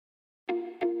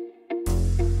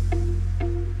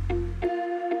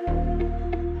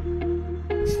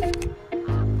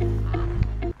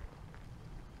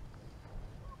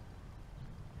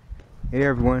Hey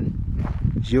everyone,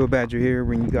 Geo Badger here,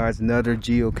 bringing you guys another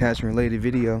geocaching related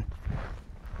video.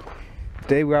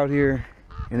 Today we're out here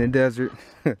in the desert.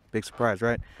 Big surprise,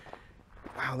 right?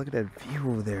 Wow, look at that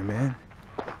view over there, man.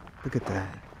 Look at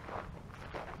that.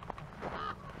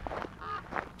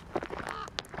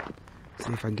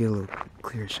 See if I can get a little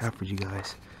clearer shot for you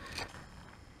guys.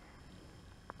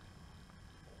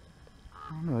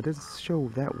 I don't know, it doesn't show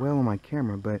that well on my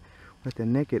camera, but with the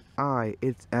naked eye,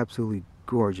 it's absolutely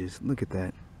gorgeous. Look at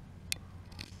that.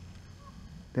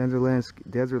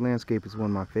 Desert landscape is one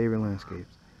of my favorite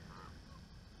landscapes.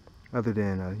 Other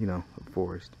than, you know, a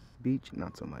forest. Beach,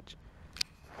 not so much.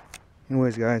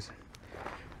 Anyways, guys,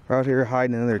 we're out here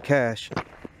hiding another cache.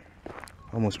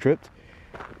 Almost tripped.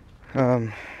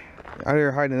 Out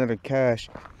here hiding another cache.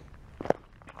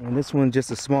 And this one's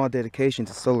just a small dedication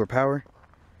to solar power.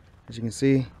 As you can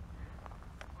see,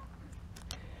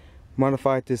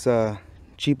 modified this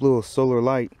cheap little solar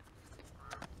light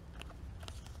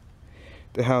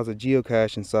to house a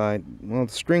geocache inside. Well,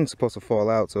 the string's supposed to fall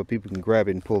out so people can grab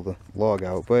it and pull the log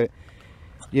out, but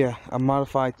yeah, I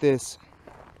modified this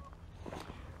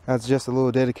as just a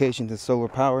little dedication to solar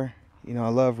power. You know, I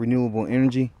love renewable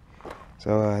energy,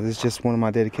 so this is just one of my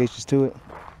dedications to it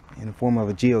in the form of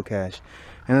a geocache.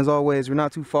 And as always, we're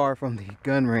not too far from the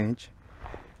gun range.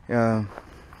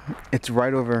 It's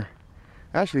right over.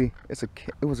 Actually,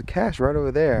 it was a cache right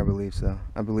over there, I believe so.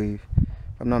 I believe,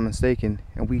 if I'm not mistaken.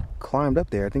 And we climbed up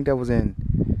there. I think that was in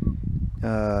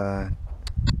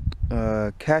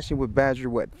caching with Badger,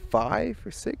 what, 5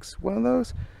 or 6? One of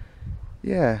those?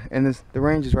 Yeah, and the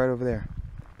range is right over there.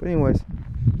 But anyways,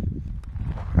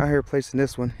 out here placing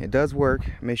this one. It does work.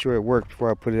 Make sure it worked before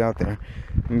I put it out there.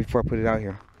 Before I put it out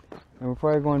here. And we're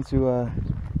probably going to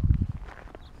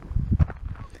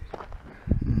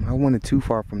I wanted too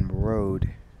far from the road.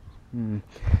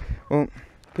 Well,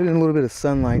 put in a little bit of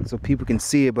sunlight so people can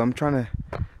see it, but I'm trying to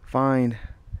find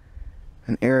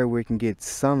an area where it can get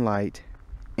sunlight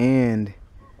and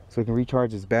so it can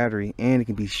recharge its battery and it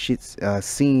can be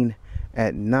seen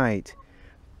at night,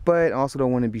 but also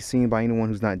don't want to be seen by anyone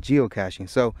who's not geocaching.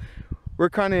 So we're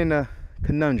kind of in a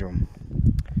conundrum.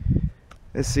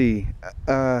 Let's see.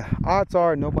 Odds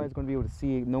are nobody's going to be able to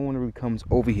see it. No one really comes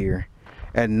over here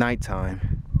at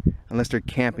nighttime unless they're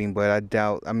camping, but I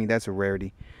doubt. I mean, that's a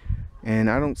rarity, and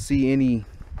I don't see any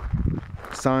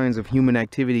signs of human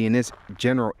activity in this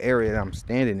general area that I'm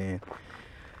standing in.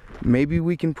 Maybe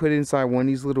we can put it inside one of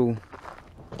these little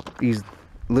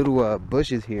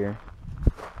bushes here,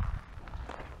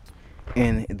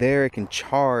 and there it can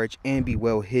charge and be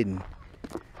well hidden,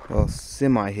 well,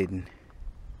 semi-hidden.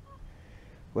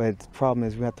 But the problem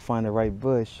is we have to find the right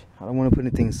bush. I don't want to put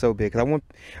anything so big, because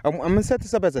I'm gonna set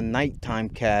this up as a nighttime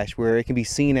cache where it can be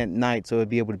seen at night, so it'll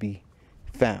be able to be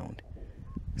found.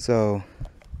 So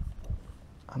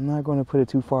I'm not going to put it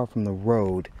too far from the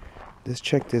road. Let's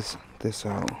check this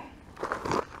out.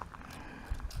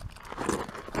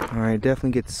 All right,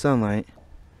 definitely get the sunlight.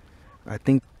 I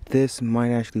think this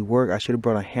might actually work. I should have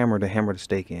brought a hammer to hammer the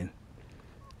stake in.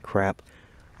 Crap.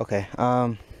 Okay.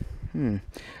 I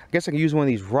guess I can use one of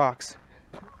these rocks.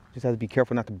 Just have to be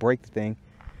careful not to break the thing.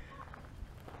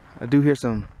 I do hear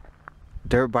some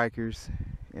dirt bikers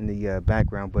in the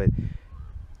background, but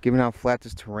given how flat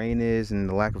this terrain is and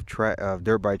the lack of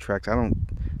dirt bike tracks, I don't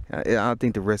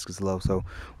think the risk is low. So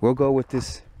we'll go with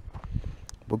this.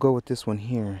 We'll go with this one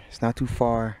here. It's not too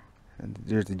far.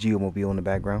 There's the geomobile in the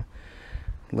background.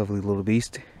 Lovely little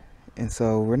beast. And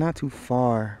so we're not too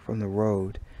far from the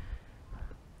road.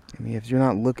 I mean, if you're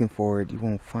not looking for it, you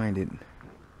won't find it.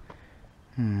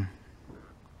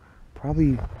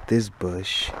 Probably this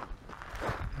bush.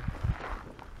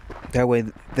 That way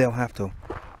they'll have to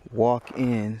walk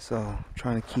in. So I'm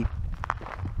trying to keep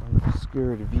an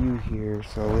obscured view here.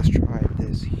 So let's try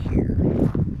this here.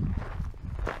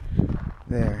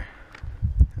 There.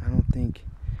 I don't think,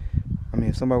 I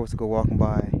mean, if somebody was to go walking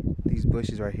by, these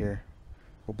bushes right here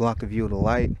will block the view of the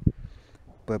light.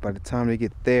 But by the time they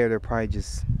get there, they'll probably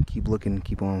just keep looking and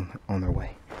keep on their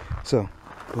way. So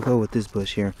we'll go with this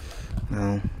bush here.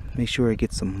 Now make sure it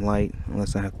gets some light,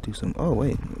 unless I have to do some. Oh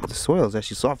wait, the soil is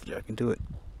actually softer. I can do it.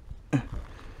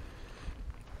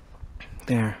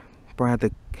 There. Probably have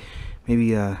to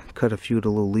maybe cut a few of the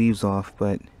little leaves off,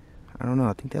 but I don't know.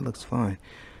 I think that looks fine.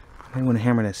 I might want to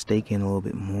hammer that stake in a little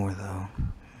bit more though.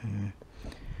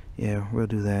 Yeah, we'll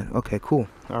do that. Okay, cool.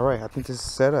 All right, I think this is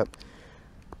set up.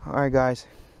 All right, guys.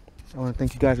 I want to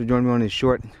thank you guys for joining me on this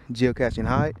short geocaching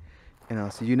hide, and I'll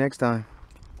see you next time.